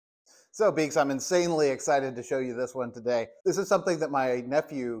So Beeks, I'm insanely excited to show you this one today. This is something that my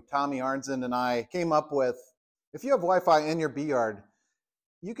nephew, Tommy Arnzen, and I came up with. If you have Wi-Fi in your bee yard,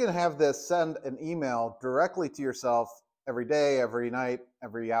 you can have this send an email directly to yourself every day, every night,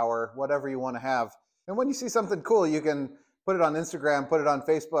 every hour, whatever you want to have. And when you see something cool, you can put it on Instagram, put it on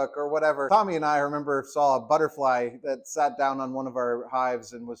Facebook or whatever. Tommy and I remember saw a butterfly that sat down on one of our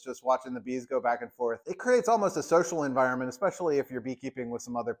hives and was just watching the bees go back and forth. It creates almost a social environment, especially if you're beekeeping with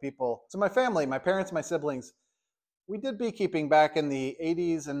some other people. So my family, my parents, my siblings, we did beekeeping back in the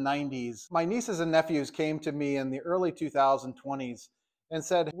 80s and 90s. My nieces and nephews came to me in the early 2020s and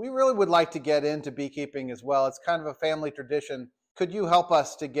said, we really would like to get into beekeeping as well. It's kind of a family tradition. Could you help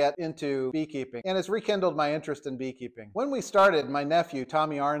us to get into beekeeping? And it's rekindled my interest in beekeeping. When we started, my nephew,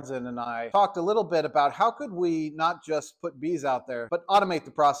 Tommy Arnzen, and I talked a little bit about how could we not just put bees out there, but automate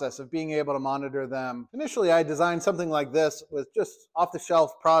the process of being able to monitor them. Initially, I designed something like this with just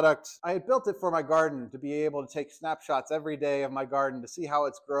off-the-shelf products. I had built it for my garden to be able to take snapshots every day of my garden to see how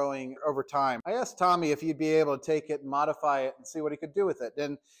it's growing over time. I asked Tommy if he'd be able to take it and modify it and see what he could do with it.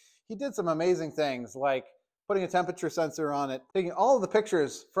 And he did some amazing things like putting a temperature sensor on it, taking all of the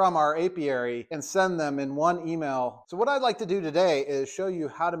pictures from our apiary and send them in one email. So what I'd like to do today is show you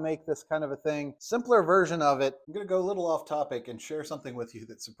how to make this kind of a thing, simpler version of it. I'm going to go a little off topic and share something with you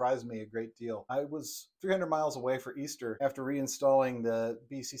that surprised me a great deal. I was 300 miles away for Easter after reinstalling the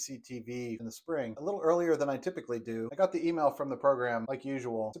Bee CCTV in the spring, a little earlier than I typically do. I got the email from the program like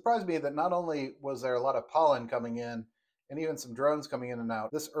usual. It surprised me that not only was there a lot of pollen coming in, and even some drones coming in and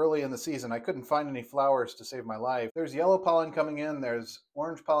out. This early in the season, I couldn't find any flowers to save my life. There's yellow pollen coming in, there's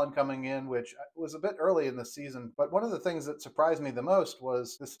orange pollen coming in, which was a bit early in the season. But one of the things that surprised me the most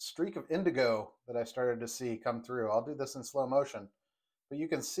was this streak of indigo that I started to see come through. I'll do this in slow motion. But you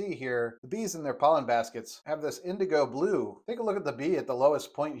can see here, the bees in their pollen baskets have this indigo blue. Take a look at the bee at the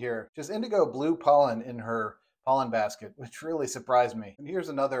lowest point here. Just indigo blue pollen in her pollen basket, which really surprised me. And here's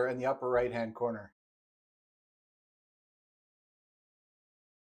another in the upper right-hand corner.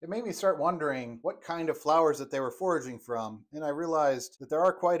 It made me start wondering what kind of flowers that they were foraging from, and I realized that there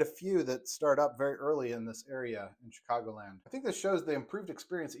are quite a few that start up very early in this area in Chicagoland. I think this shows the improved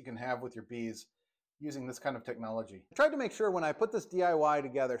experience that you can have with your bees using this kind of technology. I tried to make sure when I put this DIY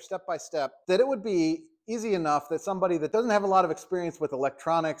together, step by step, that it would be easy enough that somebody that doesn't have a lot of experience with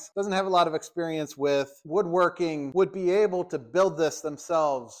electronics, doesn't have a lot of experience with woodworking, would be able to build this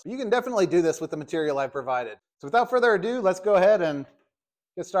themselves. You can definitely do this with the material I've provided. So without further ado, let's go ahead and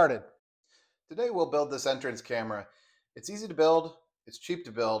get started. Today we'll build this entrance camera. It's easy to build, it's cheap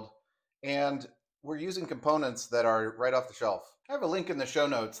to build, and we're using components that are right off the shelf. I have a link in the show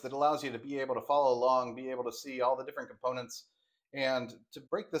notes that allows you to be able to follow along, be able to see all the different components, and to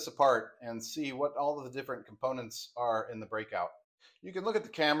break this apart and see what all of the different components are in the breakout. You can look at the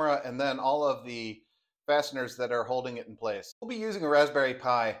camera and then all of the fasteners that are holding it in place. We'll be using a Raspberry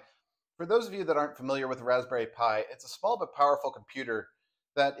Pi. For those of you that aren't familiar with a Raspberry Pi, it's a small but powerful computer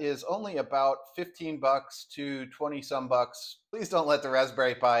that is only about 15 bucks to 20 some bucks. Please don't let the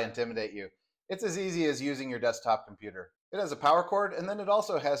Raspberry Pi intimidate you. It's as easy as using your desktop computer. It has a power cord, and then it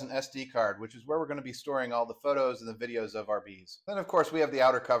also has an SD card, which is where we're going to be storing all the photos and the videos of our bees. Then of course we have the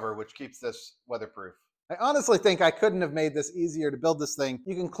outer cover, which keeps this weatherproof. I honestly think I couldn't have made this easier to build this thing.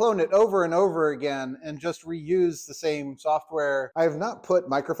 You can clone it over and over again and just reuse the same software. I have not put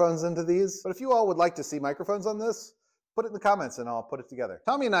microphones into these, but if you all would like to see microphones on this, put it in the comments and I'll put it together.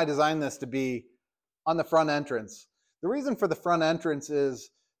 Tommy and I designed this to be on the front entrance. The reason for the front entrance is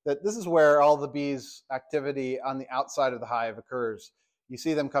that this is where all the bees' activity on the outside of the hive occurs. You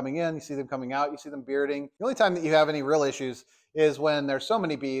see them coming in, you see them coming out, you see them bearding. The only time that you have any real issues is when there's so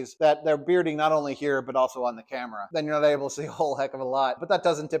many bees that they're bearding not only here, but also on the camera. Then you're not able to see a whole heck of a lot, but that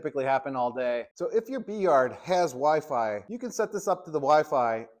doesn't typically happen all day. So if your bee yard has Wi-Fi, you can set this up to the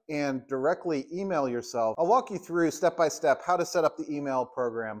Wi-Fi and directly email yourself. I'll walk you through step by step how to set up the email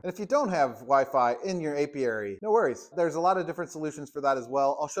program. And if you don't have Wi-Fi in your apiary, no worries. There's a lot of different solutions for that as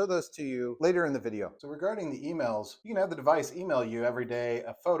well. I'll show those to you later in the video. So regarding the emails, you can have the device email you every day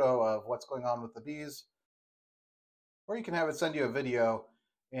a photo of what's going on with the bees, or you can have it send you a video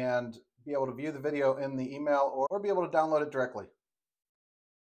and be able to view the video in the email or be able to download it directly.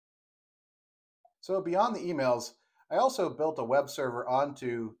 So beyond the emails, I also built a web server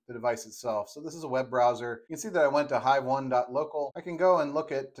onto the device itself. So this is a web browser. You can see that I went to hive1.local. I can go and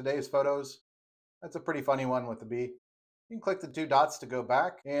look at today's photos. That's a pretty funny one with the bee. You can click the two dots to go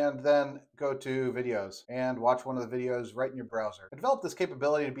back and then go to videos and watch one of the videos right in your browser. I developed this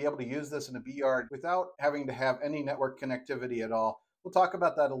capability to be able to use this in a bee yard without having to have any network connectivity at all. We'll talk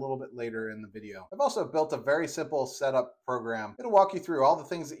about that a little bit later in the video. I've also built a very simple setup program. It'll walk you through all the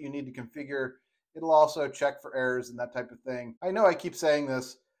things that you need to configure. It'll also check for errors and that type of thing. I know I keep saying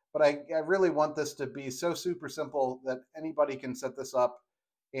this, but I really want this to be so super simple that anybody can set this up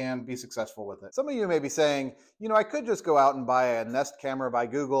and be successful with it. Some of you may be saying, you know, I could just go out and buy a Nest camera by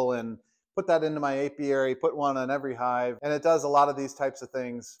Google and put that into my apiary, put one on every hive, and it does a lot of these types of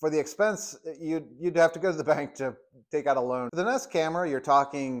things. For the expense, you'd have to go to the bank to take out a loan. For the Nest camera, you're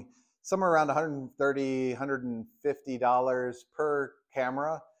talking somewhere around $130, $150 per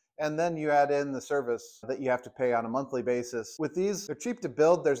camera. And then you add in the service that you have to pay on a monthly basis. With these, they're cheap to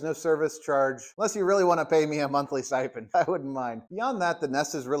build. There's no service charge. Unless you really want to pay me a monthly stipend, I wouldn't mind. Beyond that, the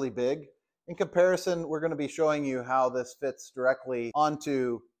Nest is really big. In comparison, we're going to be showing you how this fits directly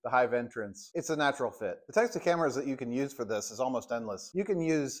onto the Hive entrance. It's a natural fit. The types of cameras that you can use for this is almost endless. You can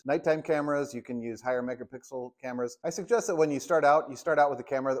use nighttime cameras, you can use higher megapixel cameras. I suggest that when you start out with the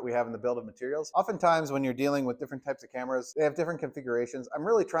camera that we have in the build of materials. Oftentimes when you're dealing with different types of cameras, they have different configurations. I'm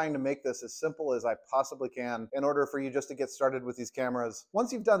really trying to make this as simple as I possibly can in order for you just to get started with these cameras.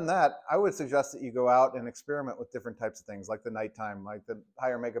 Once you've done that, I would suggest that you go out and experiment with different types of things like the nighttime, like the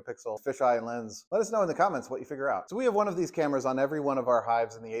higher megapixel fisheye lens. Let us know in the comments what you figure out. So we have one of these cameras on every one of our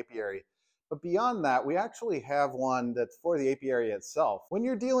hives in the apiary. But beyond that, we actually have one that's for the apiary itself. When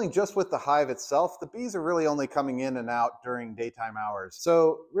you're dealing just with the hive itself, the bees are really only coming in and out during daytime hours.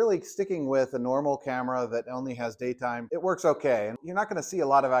 So really sticking with a normal camera that only has daytime, it works okay. And you're not going to see a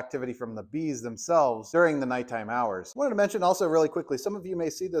lot of activity from the bees themselves during the nighttime hours. I wanted to mention also really quickly, some of you may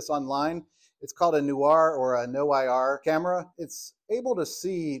see this online. It's called a NoIR or a NoIR camera. It's able to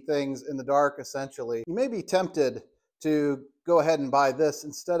see things in the dark, essentially. You may be tempted to go ahead and buy this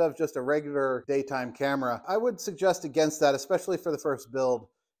instead of just a regular daytime camera. I would suggest against that, especially for the first build.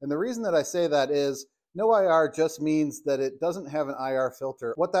 And the reason that I say that is NoIR just means that it doesn't have an IR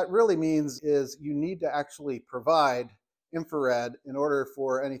filter. What that really means is you need to actually provide infrared in order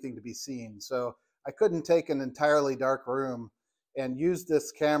for anything to be seen. So I couldn't take an entirely dark room and use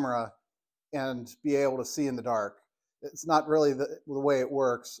this camera and be able to see in the dark. It's not really the way it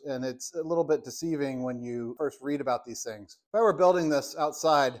works, and it's a little bit deceiving when you first read about these things. If I were building this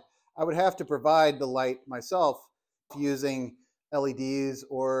outside, I would have to provide the light myself using LEDs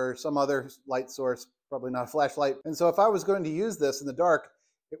or some other light source, probably not a flashlight. And so if I was going to use this in the dark,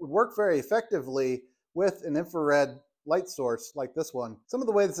 it would work very effectively with an infrared light source like this one. Some of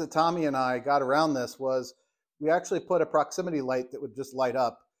the ways that Tommy and I got around this was we actually put a proximity light that would just light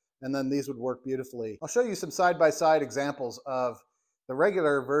up, and then these would work beautifully. I'll show you some side-by-side examples of the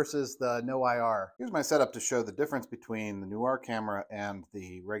regular versus the NoIR. Here's my setup to show the difference between the NoIR camera and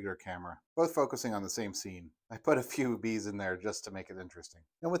the regular camera, both focusing on the same scene. I put a few bees in there just to make it interesting.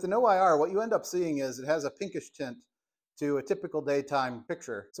 And with the NoIR, what you end up seeing is it has a pinkish tint to a typical daytime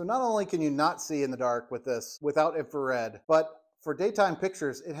picture. So not only can you not see in the dark with this without infrared, but for daytime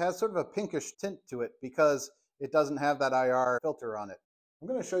pictures, it has sort of a pinkish tint to it because it doesn't have that IR filter on it. I'm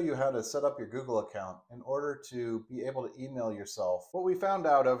going to show you how to set up your Google account in order to be able to email yourself. What we found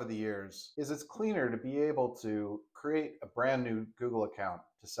out over the years is it's cleaner to be able to create a brand new Google account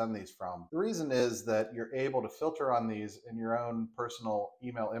to send these from. The reason is that you're able to filter on these in your own personal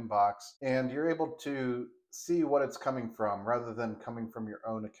email inbox, and you're able to see what it's coming from rather than coming from your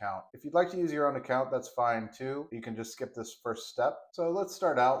own account. If you'd like to use your own account, that's fine too. You can just skip this first step. So let's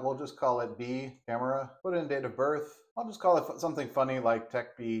start out. We'll just call it Bee Camera. Put in date of birth. I'll just call it something funny like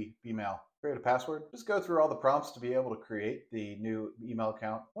TechBee Email. Create a password. Just go through all the prompts to be able to create the new email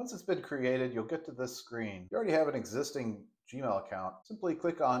account. Once it's been created, you'll get to this screen. You already have an existing Gmail account. Simply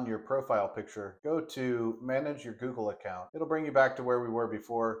click on your profile picture. Go to Manage Your Google Account. It'll bring you back to where we were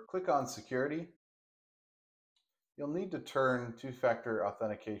before. Click on Security. You'll need to turn two-factor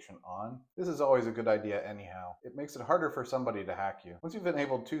authentication on. This is always a good idea anyhow. It makes it harder for somebody to hack you. Once you've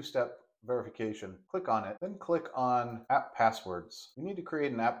enabled two-step verification, click on it, then click on App Passwords. You need to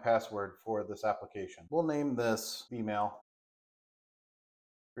create an app password for this application. We'll name this email.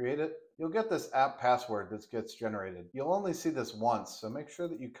 Create it. You'll get this app password that gets generated. You'll only see this once, so make sure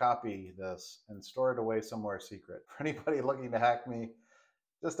that you copy this and store it away somewhere secret. For anybody looking to hack me,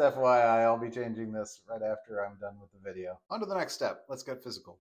 just FYI, I'll be changing this right after I'm done with the video. On to the next step. Let's get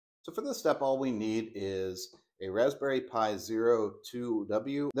physical. So for this step, all we need is a Raspberry Pi Zero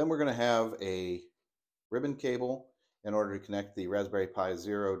 2W. Then we're going to have a ribbon cable in order to connect the Raspberry Pi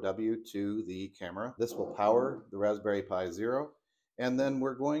Zero W to the camera. This will power the Raspberry Pi Zero. And then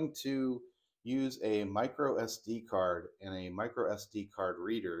we're going to use a micro SD card and a micro SD card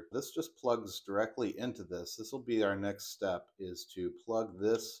reader. This just plugs directly into this. This will be our next step, is to plug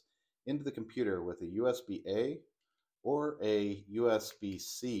this into the computer with a USB-A or a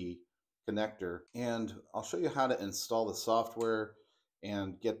USB-C connector, and I'll show you how to install the software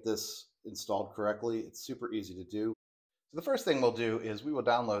and get this installed correctly. It's super easy to do. So the first thing we'll do is we will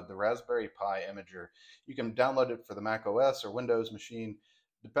download the Raspberry Pi imager. You can download it for the Mac OS or Windows machine,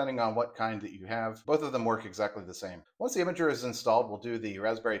 depending on what kind that you have. Both of them work exactly the same. Once the imager is installed, we'll do the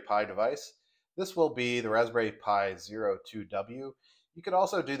Raspberry Pi device. This will be the Raspberry Pi 02W. You could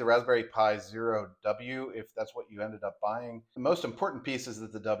also do the Raspberry Pi 0W if that's what you ended up buying. The most important piece is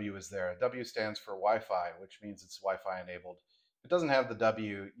that the W is there. W stands for Wi-Fi, which means it's Wi-Fi enabled. If it doesn't have the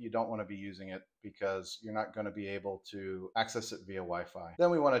W, you don't want to be using it because you're not going to be able to access it via Wi-Fi.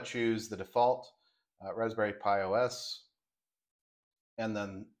 Then we want to choose the default Raspberry Pi OS and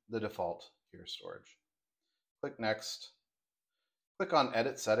then the default here storage. Click Next. Click on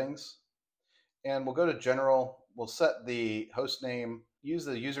Edit Settings, and we'll go to General. We'll set the host name, use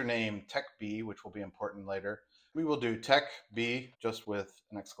the username TechBee, which will be important later. We will do TechBee just with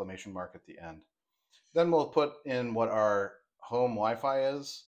an exclamation mark at the end. Then we'll put in what our home Wi-Fi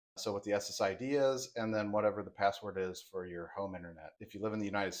is, so what the SSID is, and then whatever the password is for your home internet. If you live in the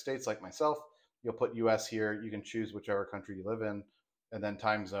United States like myself, you'll put US here. You can choose whichever country you live in, and then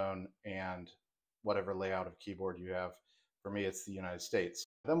time zone and whatever layout of keyboard you have. For me, it's the United States.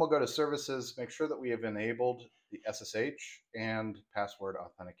 Then we'll go to Services, make sure that we have enabled the SSH and password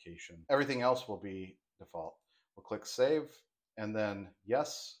authentication. Everything else will be default. We'll click Save, and then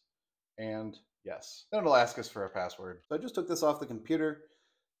Yes, and Yes. Then it'll ask us for a password. So I just took this off the computer.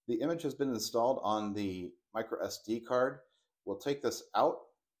 The image has been installed on the micro SD card. We'll take this out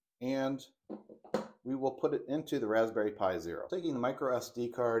and we will put it into the Raspberry Pi Zero. Taking the micro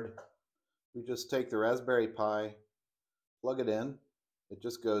SD card, we just take the Raspberry Pi, plug it in. It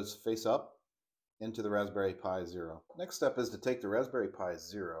just goes face up into the Raspberry Pi Zero. Next step is to take the Raspberry Pi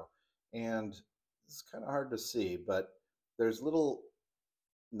Zero, and it's kind of hard to see, but there's little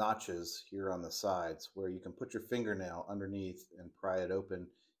notches here on the sides where you can put your fingernail underneath and pry it open.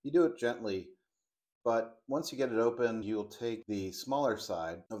 You do it gently, but once you get it open, you'll take the smaller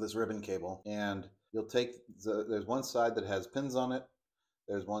side of this ribbon cable and you'll take there's one side that has pins on it.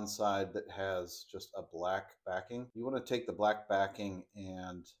 There's one side that has just a black backing. You want to take the black backing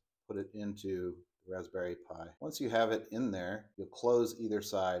and put it into the Raspberry Pi. Once you have it in there, you'll close either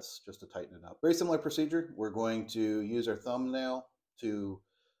side just to tighten it up. Very similar procedure. We're going to use our thumbnail to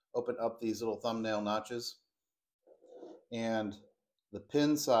open up these little thumbnail notches, and the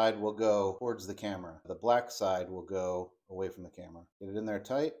pin side will go towards the camera. The black side will go away from the camera. Get it in there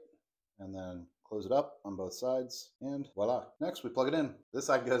tight, and then close it up on both sides, and voila. Next, we plug it in. This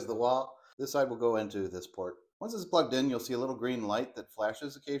side goes to the wall. This side will go into this port. Once it's plugged in, you'll see a little green light that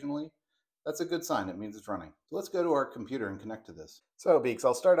flashes occasionally. That's a good sign. It means it's running. So let's go to our computer and connect to this. So Beeks,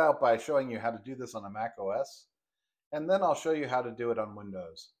 I'll start out by showing you how to do this on a Mac OS, and then I'll show you how to do it on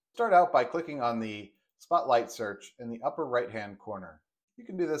Windows. Start out by clicking on the Spotlight search in the upper right-hand corner. You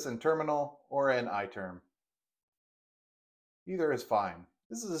can do this in Terminal or in iTerm. Either is fine.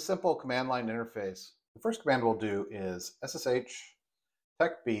 This is a simple command line interface. The first command we'll do is ssh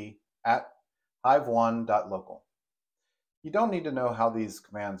techbee at hive1.local. You don't need to know how these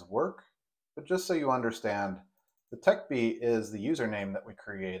commands work, but just so you understand, the techbee is the username that we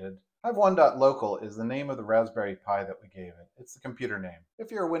created. Hive1.local is the name of the Raspberry Pi that we gave it. It's the computer name.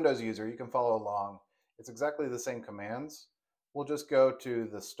 If you're a Windows user, you can follow along. It's exactly the same commands. We'll just go to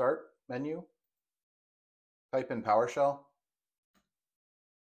the Start menu, type in PowerShell,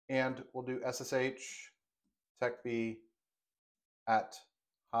 and we'll do ssh techbee at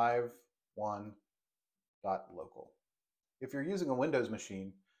hive1.local. If you're using a Windows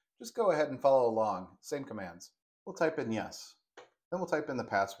machine, just go ahead and follow along. Same commands. We'll type in yes. Then we'll type in the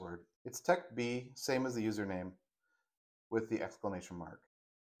password. It's techbee, same as the username, with the exclamation mark.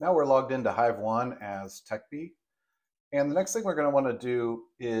 Now we're logged into Hive1 as techbee. And the next thing we're going to want to do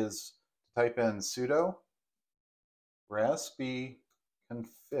is type in sudo rasb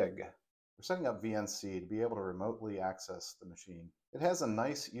config. We're setting up VNC to be able to remotely access the machine. It has a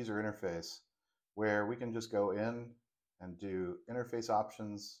nice user interface where we can just go in and do interface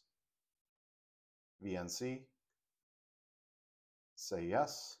options, VNC, say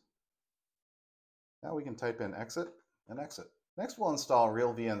yes. Now we can type in exit and exit. Next we'll install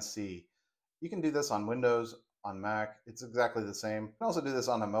Real VNC. You can do this on Windows, on Mac. It's exactly the same. You can also do this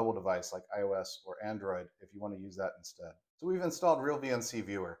on a mobile device like iOS or Android if you want to use that instead. So we've installed Real VNC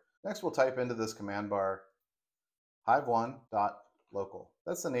Viewer. Next we'll type into this command bar hive1.local.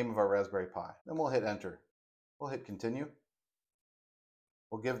 That's the name of our Raspberry Pi. Then we'll hit enter. We'll hit continue.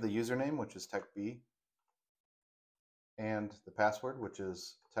 We'll give the username, which is techbee, and the password, which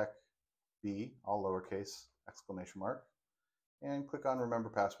is techbee, all lowercase, exclamation mark, and click on Remember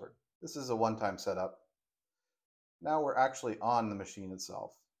Password. This is a one-time setup. Now we're actually on the machine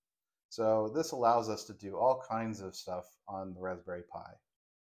itself. So this allows us to do all kinds of stuff on the Raspberry Pi.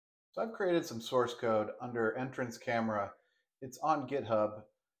 So I've created some source code under Entrance Camera. It's on GitHub.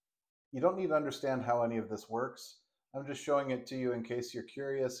 You don't need to understand how any of this works. I'm just showing it to you in case you're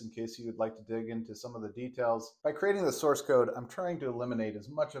curious, in case you would like to dig into some of the details. By creating the source code, I'm trying to eliminate as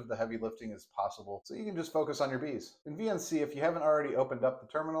much of the heavy lifting as possible so you can just focus on your bees. In VNC, if you haven't already opened up the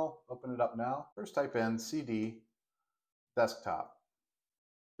terminal, open it up now. First type in cd desktop.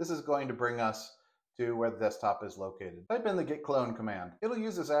 This is going to bring us to where the desktop is located. Type in the git clone command. It'll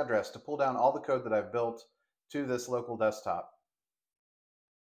use this address to pull down all the code that I've built to this local desktop.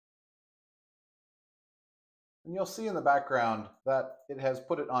 And you'll see in the background that it has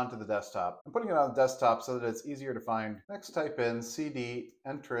put it onto the desktop. I'm putting it on the desktop so that it's easier to find. Next, type in cd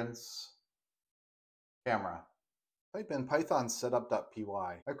entrance camera. Type in python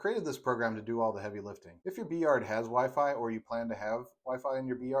setup.py. I've created this program to do all the heavy lifting. If your bee yard has Wi-Fi or you plan to have Wi-Fi in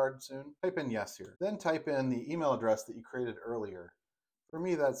your bee yard soon, type in yes here. Then type in the email address that you created earlier. For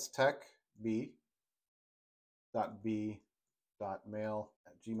me, that's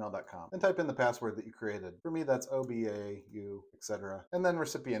techbee.mail@gmail.com. Then type in the password that you created. For me, that's OBAU, etc. And then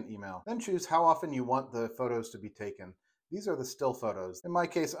recipient email. Then choose how often you want the photos to be taken. These are the still photos. In my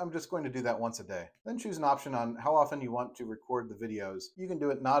case, I'm just going to do that once a day. Then choose an option on how often you want to record the videos. You can do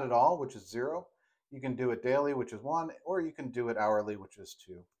it not at all, which is 0. You can do it daily, which is 1, or you can do it hourly, which is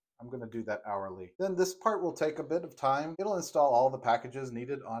 2. I'm going to do that hourly. Then this part will take a bit of time. It'll install all the packages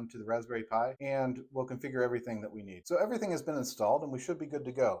needed onto the Raspberry Pi, and we'll configure everything that we need. So everything has been installed, and we should be good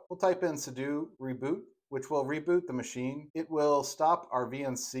to go. We'll type in sudo reboot, which will reboot the machine. It will stop our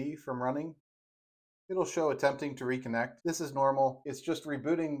VNC from running. It'll show attempting to reconnect. This is normal. It's just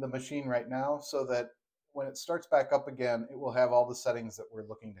rebooting the machine right now so that when it starts back up again, it will have all the settings that we're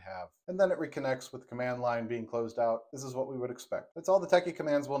looking to have. And then it reconnects with the command line being closed out. This is what we would expect. That's all the techie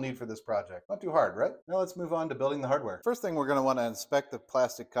commands we'll need for this project. Not too hard, right? Now let's move on to building the hardware. First thing, we're going to want to inspect the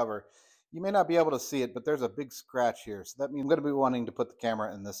plastic cover. You may not be able to see it, but there's a big scratch here. So that means I'm going to be wanting to put the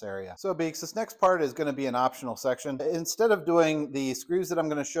camera in this area. So Beeks, this next part is going to be an optional section. Instead of doing the screws that I'm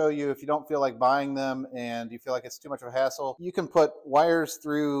going to show you, if you don't feel like buying them and you feel like it's too much of a hassle, you can put wires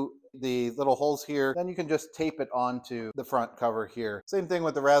through the little holes here. Then you can just tape it onto the front cover here. Same thing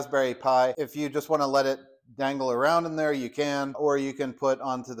with the Raspberry Pi. If you just want to let it dangle around in there, you can, or you can put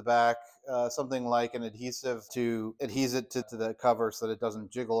onto the back something like an adhesive to adhese it to the cover so that it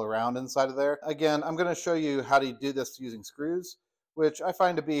doesn't jiggle around inside of there. Again, I'm going to show you how to do this using screws, which I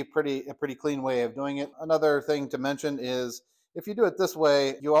find to be a pretty clean way of doing it. Another thing to mention is if you do it this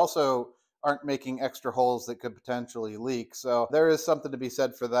way, you also aren't making extra holes that could potentially leak. So there is something to be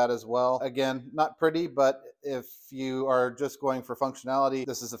said for that as well. Again, not pretty, but if you are just going for functionality,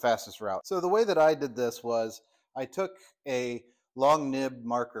 this is the fastest route. So the way that I did this was I took a long nib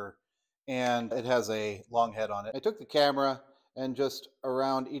marker and it has a long head on it. I took the camera and just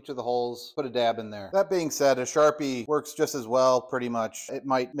around each of the holes, put a dab in there. That being said, a Sharpie works just as well, pretty much. It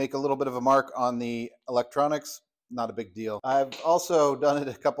might make a little bit of a mark on the electronics, not a big deal. I've also done it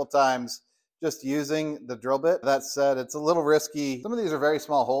a couple times just using the drill bit. That said, it's a little risky. Some of these are very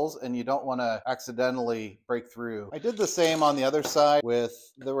small holes and you don't want to accidentally break through. I did the same on the other side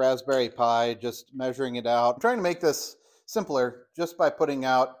with the Raspberry Pi, just measuring it out. I'm trying to make this simpler just by putting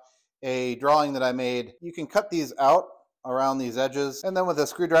out a drawing that I made. You can cut these out around these edges, and then with a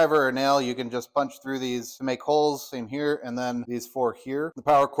screwdriver or a nail you can just punch through these to make holes. Same here, and then these 4 here. The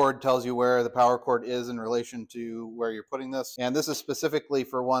power cord tells you where the power cord is in relation to where you're putting this, and this is specifically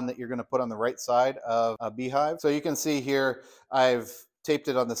for one that you're going to put on the right side of a beehive. So you can see here I've taped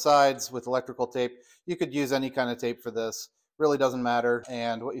it on the sides with electrical tape. You could use any kind of tape for this, really doesn't matter.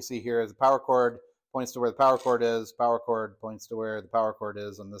 And what you see here is the power cord points to where the power cord is, power cord points to where the power cord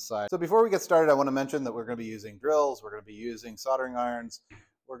is on this side. So before we get started, I want to mention that we're going to be using drills, we're going to be using soldering irons,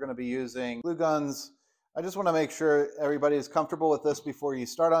 we're going to be using glue guns. I just want to make sure everybody is comfortable with this before you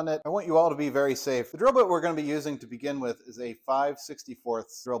start on it. I want you all to be very safe. The drill bit we're going to be using to begin with is a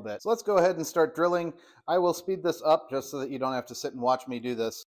 5/64 drill bit. So let's go ahead and start drilling. I will speed this up just so that you don't have to sit and watch me do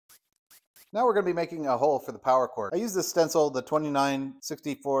this. Now we're going to be making a hole for the power cord. I use this stencil, the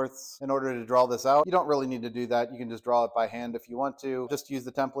 29/64, in order to draw this out. You don't really need to do that. You can just draw it by hand if you want to. Just use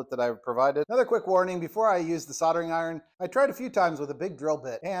the template that I've provided. Another quick warning, before I use the soldering iron, I tried a few times with a big drill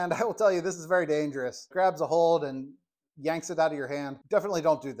bit, and I will tell you this is very dangerous. It grabs a hold and yanks it out of your hand. Definitely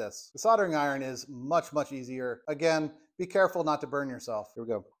don't do this. The soldering iron is much, much easier. Again, be careful not to burn yourself. Here we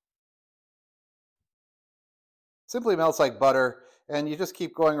go. Simply melts like butter, and you just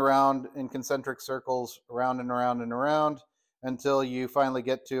keep going around in concentric circles, around and around and around, until you finally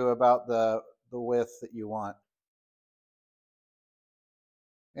get to about the width that you want.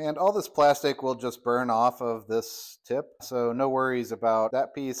 And all this plastic will just burn off of this tip, so no worries about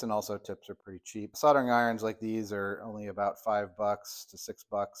that piece, and also tips are pretty cheap. Soldering irons like these are only about $5 to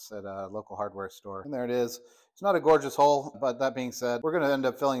 $6 at a local hardware store. And there it is. It's not a gorgeous hole, but that being said, we're going to end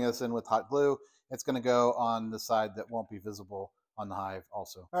up filling this in with hot glue. It's going to go on the side that won't be visible on the hive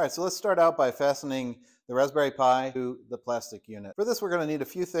also. All right, so let's start out by fastening the Raspberry Pi to the plastic unit. For this, we're going to need a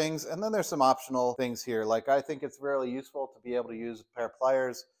few things, and then there's some optional things here. Like, I think it's really useful to be able to use a pair of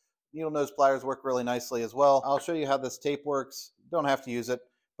pliers. Needle nose pliers work really nicely as well. I'll show you how this tape works. You don't have to use it,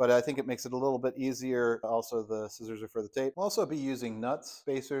 but I think it makes it a little bit easier. Also, the scissors are for the tape. We'll also be using nuts,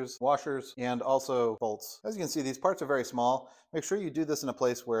 spacers, washers, and also bolts. As you can see, these parts are very small. Make sure you do this in a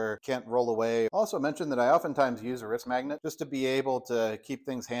place where it can't roll away. I'll also mention that I oftentimes use a wrist magnet just to be able to keep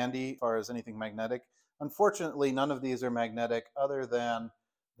things handy as far as anything magnetic. Unfortunately, none of these are magnetic other than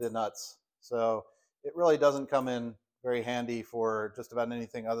the nuts. So it really doesn't come in very handy for just about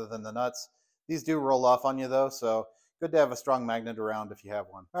anything other than the nuts. These do roll off on you though, so good to have a strong magnet around if you have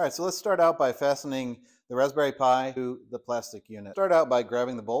one. All right, so let's start out by fastening the Raspberry Pi to the plastic unit. Start out by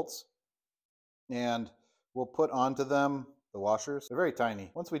grabbing the bolts, and we'll put onto them the washers. They're very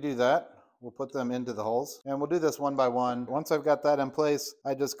tiny. Once we do that, we'll put them into the holes, and we'll do this one by one. Once I've got that in place,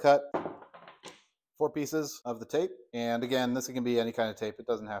 I just cut 4 pieces of the tape. And again, this can be any kind of tape. It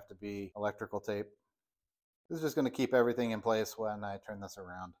doesn't have to be electrical tape. This is just going to keep everything in place when I turn this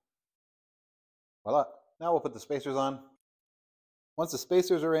around. Voila. Now we'll put the spacers on. Once the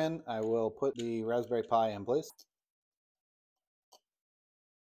spacers are in, I will put the Raspberry Pi in place.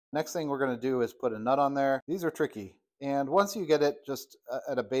 Next thing we're going to do is put a nut on there. These are tricky. And once you get it just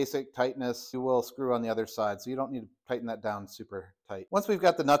at a basic tightness, you will screw on the other side. So you don't need to tighten that down super tight. Once we've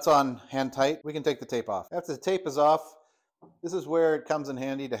got the nuts on hand tight, we can take the tape off. After the tape is off, this is where it comes in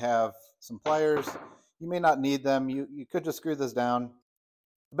handy to have some pliers. You may not need them. You could just screw this down.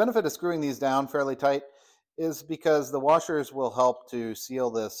 The benefit of screwing these down fairly tight is because the washers will help to seal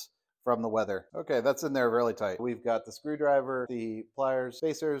this from the weather. Okay, that's in there really tight. We've got the screwdriver, the pliers,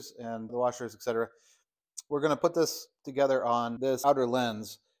 spacers, and the washers, etc. We're going to put this together on this outer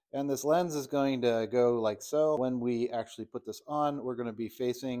lens, and this lens is going to go like so. When we actually put this on, we're going to be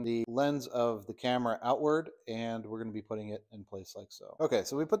facing the lens of the camera outward, and we're going to be putting it in place like so. Okay,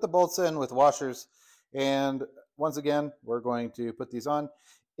 so we put the bolts in with washers, and once again, we're going to put these on.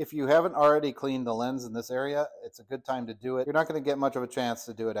 If you haven't already cleaned the lens in this area, it's a good time to do it. You're not going to get much of a chance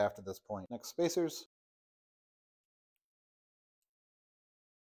to do it after this point. Next, spacers.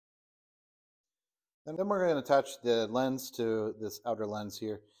 And then we're going to attach the lens to this outer lens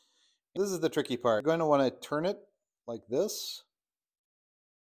here. This is the tricky part. You're going to want to turn it like this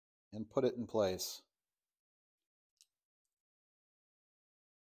and put it in place.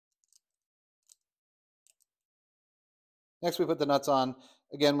 Next, we put the nuts on.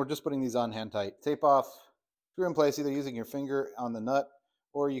 Again, we're just putting these on hand tight. Tape off, screw in place either using your finger on the nut,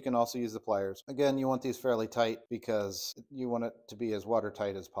 or you can also use the pliers. Again, you want these fairly tight because you want it to be as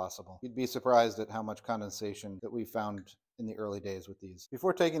watertight as possible. You'd be surprised at how much condensation that we found in the early days with these.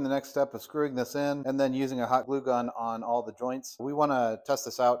 Before taking the next step of screwing this in and then using a hot glue gun on all the joints, we want to test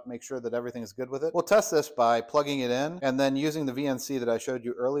this out, make sure that everything is good with it. We'll test this by plugging it in and then using the VNC that I showed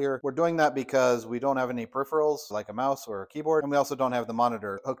you earlier. We're doing that because we don't have any peripherals like a mouse or a keyboard, and we also don't have the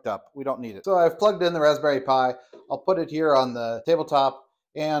monitor hooked up. We don't need it. So I've plugged in the Raspberry Pi. I'll put it here on the tabletop,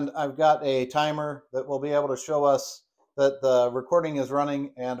 and I've got a timer that will be able to show us that the recording is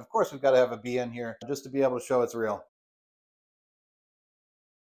running. And of course, we've got to have a bee in here just to be able to show it's real.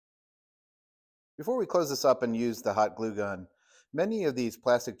 Before we close this up and use the hot glue gun, many of these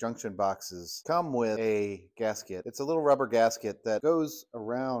plastic junction boxes come with a gasket. It's a little rubber gasket that goes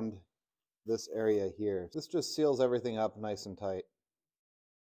around this area here. This just seals everything up nice and tight.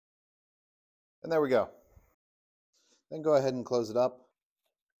 And there we go. Then go ahead and close it up,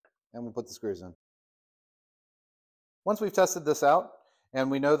 and we'll put the screws in. Once we've tested this out and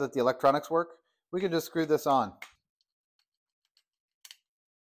we know that the electronics work, we can just screw this on.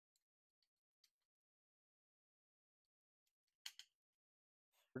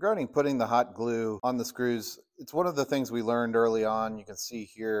 Regarding putting the hot glue on the screws, it's one of the things we learned early on. You can see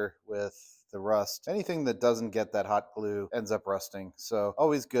here with the rust. Anything that doesn't get that hot glue ends up rusting. So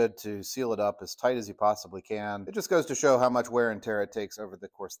always good to seal it up as tight as you possibly can. It just goes to show how much wear and tear it takes over the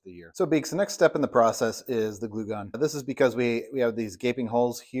course of the year. So Beeks, the next step in the process is the glue gun. This is because we have these gaping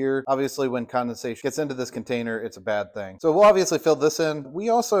holes here. Obviously, when condensation gets into this container, it's a bad thing. So we'll obviously fill this in. We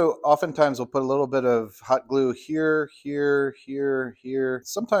also oftentimes will put a little bit of hot glue here, here, here, here,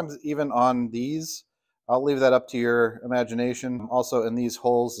 sometimes even on these. I'll leave that up to your imagination. Also in these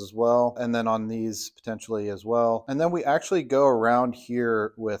holes as well, and then on these potentially as well. And then we actually go around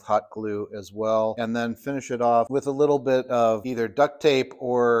here with hot glue as well, and then finish it off with a little bit of either duct tape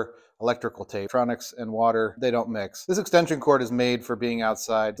or electrical tape. Electronics and water, they don't mix. This extension cord is made for being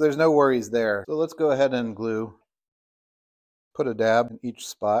outside, so there's no worries there. So let's go ahead and glue. Put a dab in each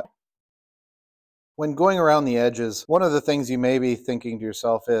spot. When going around the edges, one of the things you may be thinking to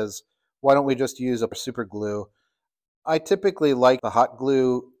yourself is, why don't we just use a super glue? I typically like the hot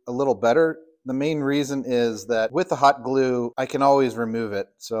glue a little better. The main reason is that with the hot glue, I can always remove it.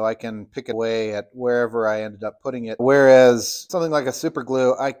 So I can pick it away at wherever I ended up putting it. Whereas something like a super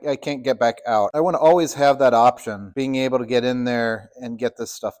glue, I can't get back out. I want to always have that option, being able to get in there and get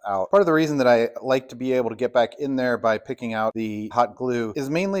this stuff out. Part of the reason that I like to be able to get back in there by picking out the hot glue is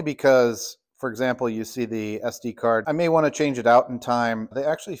mainly because, for example, you see the SD card. I may want to change it out in time. They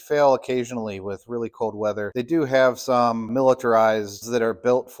actually fail occasionally with really cold weather. They do have some militarized that are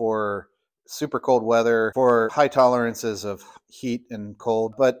built for super cold weather, for high tolerances of heat and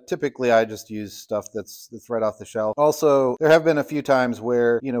cold, but typically I just use stuff that's right off the shelf. Also, there have been a few times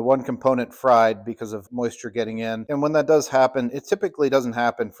where, one component fried because of moisture getting in. And when that does happen, it typically doesn't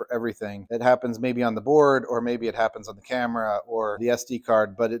happen for everything. It happens maybe on the board, or maybe it happens on the camera or the SD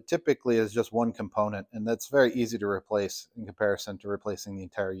card, but it typically is just one component, and that's very easy to replace in comparison to replacing the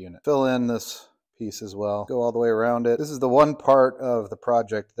entire unit. Fill in this piece as well. Go all the way around it. This is the one part of the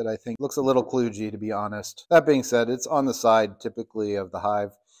project that I think looks a little kludgy, to be honest. That being said, it's on the side typically of the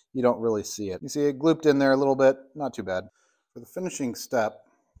hive. You don't really see it. You see it glooped in there a little bit. Not too bad. For the finishing step,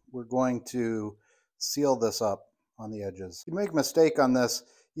 we're going to seal this up on the edges. If you make a mistake on this,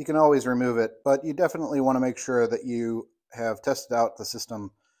 you can always remove it, but you definitely want to make sure that you have tested out the system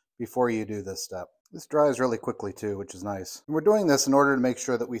before you do this step. This dries really quickly too, which is nice. And we're doing this in order to make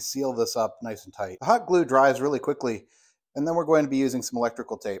sure that we seal this up nice and tight. The hot glue dries really quickly, and then we're going to be using some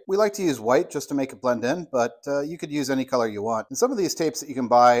electrical tape. We like to use white just to make it blend in, but you could use any color you want. And some of these tapes that you can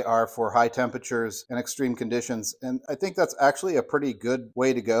buy are for high temperatures and extreme conditions, and I think that's actually a pretty good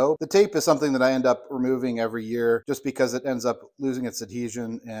way to go. The tape is something that I end up removing every year just because it ends up losing its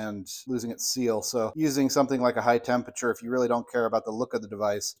adhesion and losing its seal. So using something like a high temperature, if you really don't care about the look of the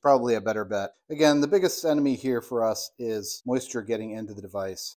device, is probably a better bet. Again, the biggest enemy here for us is moisture getting into the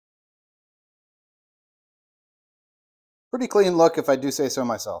device. Pretty clean look, if I do say so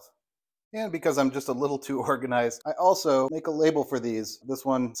myself. And because I'm just a little too organized, I also make a label for these. This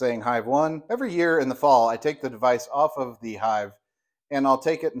one saying Hive 1. Every year in the fall, I take the device off of the hive, and I'll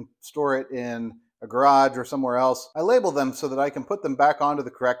take it and store it in a garage or somewhere else. I label them so that I can put them back onto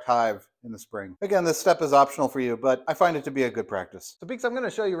the correct hive in the spring. Again, this step is optional for you, but I find it to be a good practice. So Beeks, I'm going to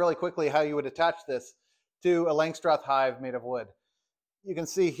show you really quickly how you would attach this to a Langstroth hive made of wood. You can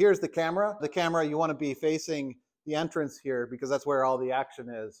see here's the camera. The camera, you want to be facing the entrance here because that's where all the action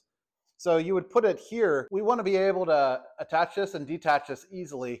is. So you would put it here. We want to be able to attach this and detach this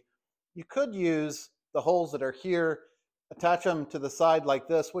easily. You could use the holes that are here, attach them to the side like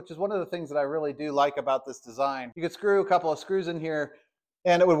this, which is one of the things that I really do like about this design. You could screw a couple of screws in here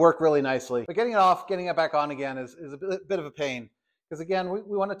and it would work really nicely. But getting it off, getting it back on again is a bit of a pain. Because again,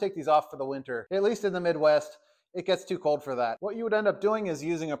 we want to take these off for the winter. At least in the Midwest, it gets too cold for that. What you would end up doing is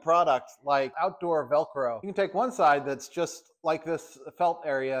using a product like outdoor Velcro. You can take one side that's just like this felt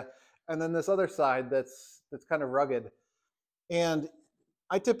area, and then this other side that's kind of rugged. And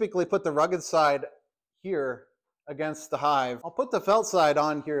I typically put the rugged side here against the hive. I'll put the felt side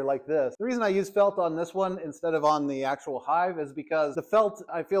on here like this. The reason I use felt on this one instead of on the actual hive is because the felt,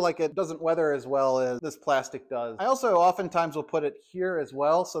 I feel like it doesn't weather as well as this plastic does. I also oftentimes will put it here as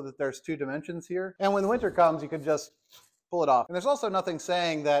well so that there's two dimensions here. And when the winter comes, you can just pull it off. And there's also nothing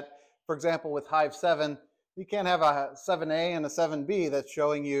saying that, for example, with Hive 7, you can't have a 7A and a 7B that's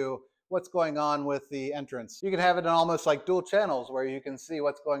showing you what's going on with the entrance. You can have it in almost like dual channels where you can see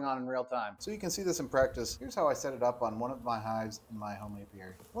what's going on in real time. So you can see this in practice. Here's how I set it up on one of my hives in my home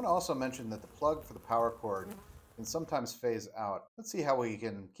apiary. I want to also mention that the plug for the power cord can sometimes phase out. Let's see how we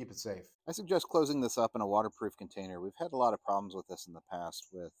can keep it safe. I suggest closing this up in a waterproof container. We've had a lot of problems with this in the past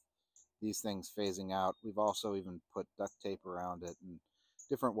with these things phasing out. We've also even put duct tape around it and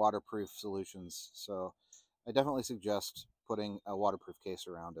different waterproof solutions. So I definitely suggest putting a waterproof case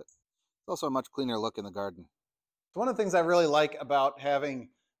around it. It's also a much cleaner look in the garden. So one of the things I really like about having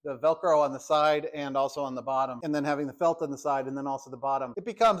the Velcro on the side and also on the bottom, and then having the felt on the side and then also the bottom, it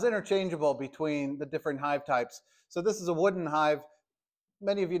becomes interchangeable between the different hive types. So this is a wooden hive.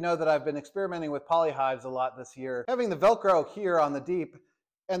 Many of you know that I've been experimenting with polyhives a lot this year. Having the Velcro here on the deep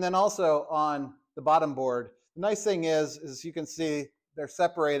and then also on the bottom board. The nice thing is you can see they're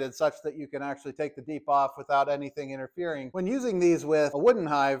separated such that you can actually take the deep off without anything interfering. When using these with a wooden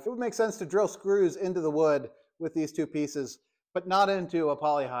hive, it would make sense to drill screws into the wood with these two pieces, but not into a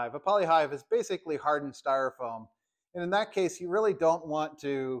polyhive. A polyhive is basically hardened styrofoam. And in that case, you really don't want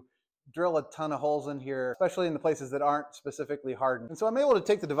to drill a ton of holes in here, especially in the places that aren't specifically hardened. And so I'm able to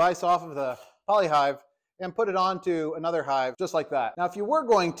take the device off of the polyhive and put it onto another hive just like that. Now, if you were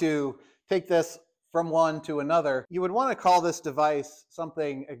going to take this from one to another, you would want to call this device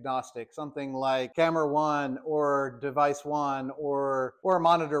something agnostic, something like camera one or device one or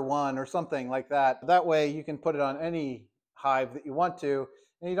monitor one or something like that. That way you can put it on any hive that you want to,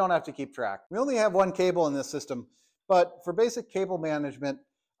 and you don't have to keep track. We only have one cable in this system, but for basic cable management,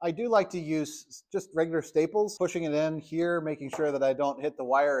 I do like to use just regular staples, pushing it in here, making sure that I don't hit the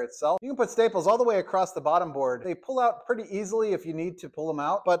wire itself. You can put staples all the way across the bottom board. They pull out pretty easily if you need to pull them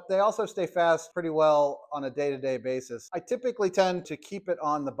out, but they also stay fast pretty well on a day-to-day basis. I typically tend to keep it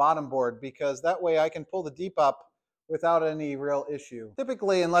on the bottom board because that way I can pull the deep up without any real issue.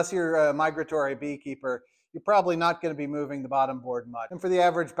 Typically, unless you're a migratory beekeeper, you're probably not going to be moving the bottom board much. And for the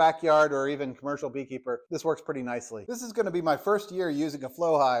average backyard or even commercial beekeeper, this works pretty nicely. This is going to be my first year using a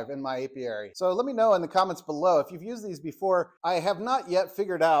flow hive in my apiary. So let me know in the comments below if you've used these before. I have not yet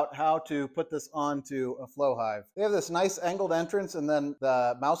figured out how to put this onto a flow hive. They have this nice angled entrance and then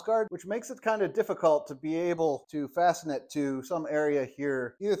the mouse guard, which makes it kind of difficult to be able to fasten it to some area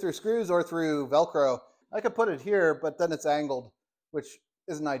here, either through screws or through Velcro. I could put it here, but then it's angled, which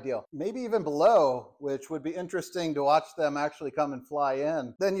isn't ideal. Maybe even below, which would be interesting to watch them actually come and fly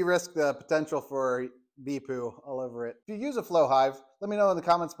in. Then you risk the potential for bee poo all over it. If you use a flow hive, let me know in the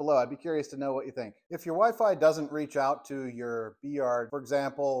comments below. I'd be curious to know what you think. If your Wi-Fi doesn't reach out to your bee yard, for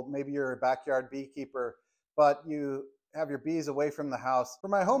example, maybe you're a backyard beekeeper, but you have your bees away from the house. For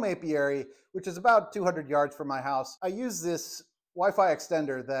my home apiary, which is about 200 yards from my house, I use this Wi-Fi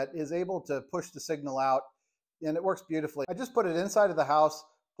extender that is able to push the signal out, and it works beautifully. I just put it inside of the house,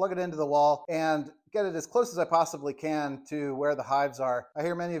 plug it into the wall, and get it as close as I possibly can to where the hives are. I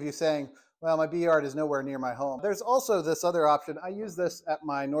hear many of you saying, well, my bee yard is nowhere near my home. There's also this other option. I use this at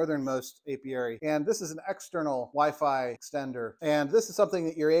my northernmost apiary, and this is an external Wi-Fi extender. And this is something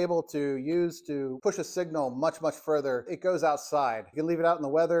that you're able to use to push a signal much, much further. It goes outside. You can leave it out in the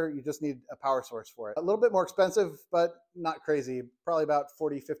weather. You just need a power source for it. A little bit more expensive, but not crazy. Probably about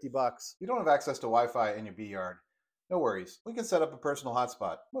 40, 50 bucks. You don't have access to Wi-Fi in your bee yard. No worries, we can set up a personal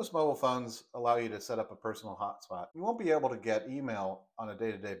hotspot. Most mobile phones allow you to set up a personal hotspot. You won't be able to get email on a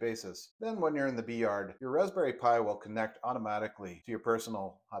day-to-day basis. Then when you're in the bee yard, your Raspberry Pi will connect automatically to your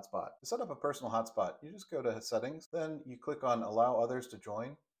personal hotspot. To set up a personal hotspot, you just go to settings, then you click on allow others to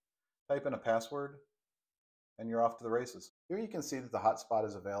join, type in a password, and you're off to the races. Here you can see that the hotspot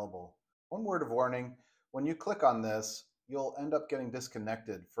is available. One word of warning, when you click on this, you'll end up getting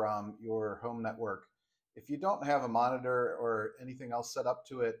disconnected from your home network. If you don't have a monitor or anything else set up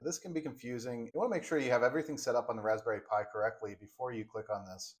to it, this can be confusing. You want to make sure you have everything set up on the Raspberry Pi correctly before you click on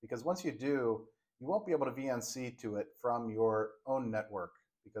this, because once you do, you won't be able to VNC to it from your own network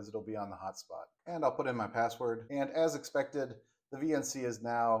because it'll be on the hotspot. And I'll put in my password. And as expected, the VNC is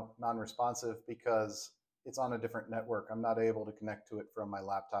now non-responsive because it's on a different network. I'm not able to connect to it from my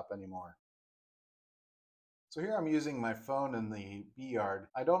laptop anymore. So here I'm using my phone in the bee yard.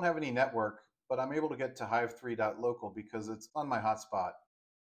 I don't have any network, but I'm able to get to hive3.local because it's on my hotspot.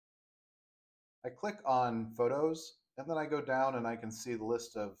 I click on photos, and then I go down and I can see the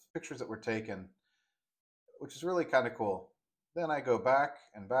list of pictures that were taken, which is really kind of cool. Then I go back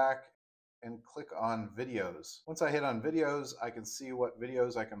and click on videos. Once I hit on videos, I can see what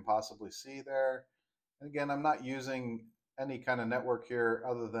videos I can possibly see there. And again, I'm not using any kind of network here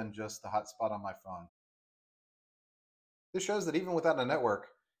other than just the hotspot on my phone. This shows that even without a network,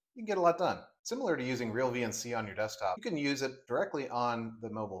 you can get a lot done. Similar to using Real VNC on your desktop, you can use it directly on the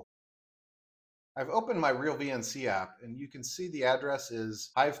mobile. I've opened my Real VNC app, and you can see the address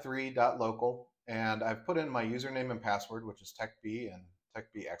is hive3.local, and I've put in my username and password, which is techbee and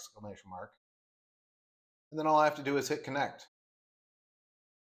techbee exclamation mark. And then all I have to do is hit connect.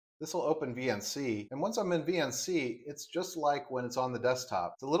 This will open VNC, and once I'm in VNC, it's just like when it's on the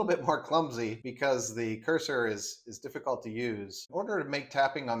desktop. It's a little bit more clumsy because the cursor is difficult to use. In order to make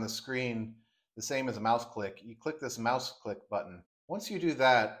tapping on the screen the same as a mouse click, you click this mouse click button. Once you do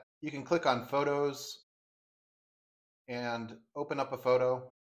that, You can click on photos and open up a photo,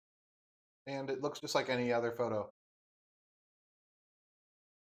 and it looks just like any other photo.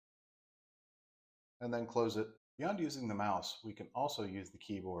 And then close it. Beyond using the mouse, we can also use the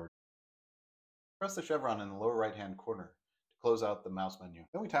keyboard. Press the chevron in the lower right-hand corner to close out the mouse menu.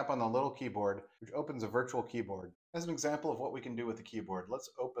 Then we tap on the little keyboard, which opens a virtual keyboard. As an example of what we can do with the keyboard, let's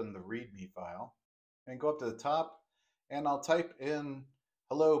open the README file and go up to the top, and I'll type in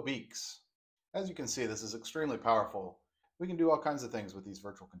 "Hello Beaks." As you can see, this is extremely powerful. We can do all kinds of things with these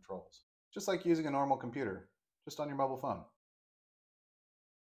virtual controls, just like using a normal computer, just on your mobile phone.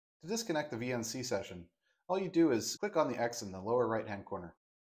 To disconnect the VNC session, all you do is click on the X in the lower right-hand corner,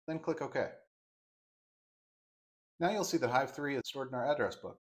 then click OK. Now you'll see that Hive 3 is stored in our address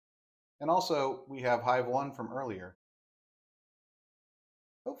book. And also, we have Hive 1 from earlier.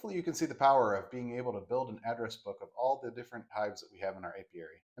 Hopefully you can see the power of being able to build an address book of all the different hives that we have in our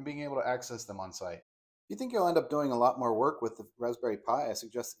apiary, and being able to access them on site. If you think you'll end up doing a lot more work with the Raspberry Pi, I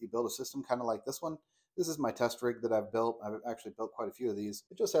suggest that you build a system kind of like this one. This is my test rig that I've built. I've actually built quite a few of these.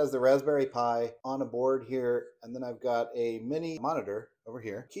 It just has the Raspberry Pi on a board here, and then I've got a mini monitor over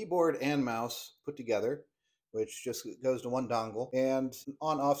here, keyboard and mouse put together, which just goes to one dongle, and an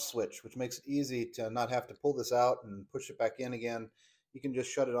on-off switch, which makes it easy to not have to pull this out and push it back in again. You can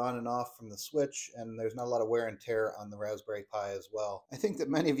just shut it on and off from the switch, and there's not a lot of wear and tear on the Raspberry Pi as well. I think that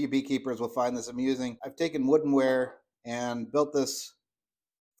many of you beekeepers will find this amusing. I've taken woodenware and built this.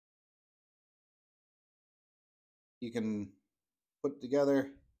 You can put it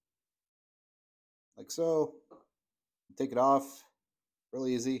together like so, take it off,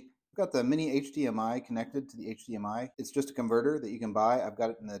 really easy. I've got the mini HDMI connected to the HDMI. It's just a converter that you can buy. I've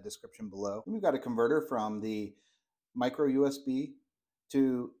got it in the description below. And we've got a converter from the micro USB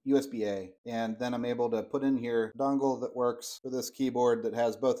to USB-A, and then I'm able to put in here a dongle that works for this keyboard that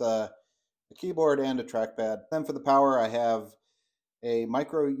has both a keyboard and a trackpad. Then for the power, I have a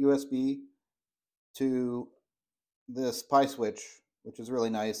micro USB to this Pi switch, which is really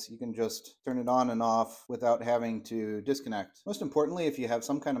nice. You can just turn it on and off without having to disconnect. Most importantly, if you have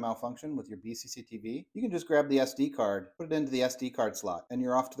some kind of malfunction with your Bee CCTV, you can just grab the SD card, put it into the SD card slot, and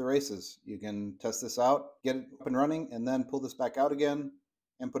you're off to the races. You can test this out, get it up and running, and then pull this back out again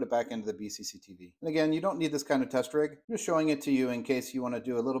and put it back into the Bee CCTV. And again, you don't need this kind of test rig. I'm just showing it to you in case you want to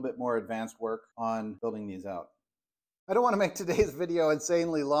do a little bit more advanced work on building these out. I don't want to make today's video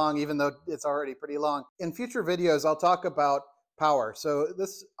insanely long, even though it's already pretty long. In future videos, I'll talk about power. So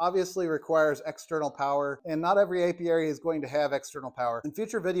this obviously requires external power, and not every apiary is going to have external power. In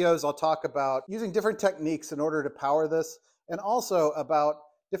future videos, I'll talk about using different techniques in order to power this, and also about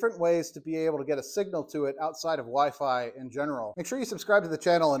different ways to be able to get a signal to it outside of Wi-Fi in general. Make sure you subscribe to the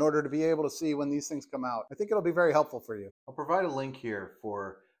channel in order to be able to see when these things come out. I think it'll be very helpful for you. I'll provide a link here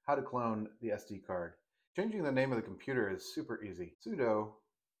for how to clone the SD card. Changing the name of the computer is super easy. Sudo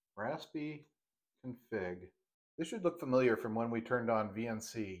raspi config. This should look familiar from when we turned on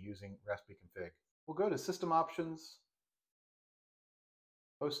VNC using raspi config. We'll go to System Options,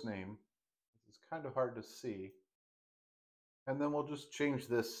 Hostname. This is kind of hard to see. And then we'll just change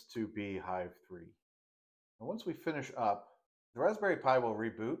this to be Hive 3. And once we finish up, the Raspberry Pi will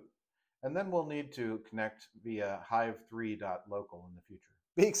reboot, and then we'll need to connect via hive3.local in the future.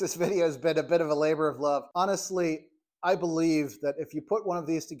 Beaks, this video has been a bit of a labor of love. Honestly, I believe that if you put one of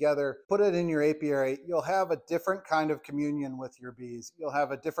these together, put it in your apiary, you'll have a different kind of communion with your bees. You'll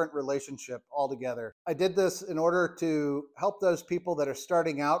have a different relationship altogether. I did this in order to help those people that are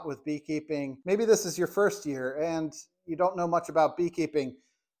starting out with beekeeping. Maybe this is your first year and you don't know much about beekeeping.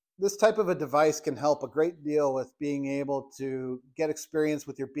 This type of a device can help a great deal with being able to get experience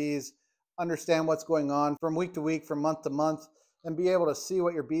with your bees, understand what's going on from week to week, from month to month, and be able to see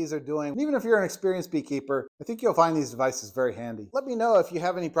what your bees are doing. And even if you're an experienced beekeeper, I think you'll find these devices very handy. Let me know if you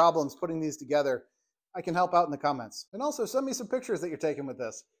have any problems putting these together. I can help out in the comments. And also send me some pictures that you're taking with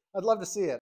this. I'd love to see it.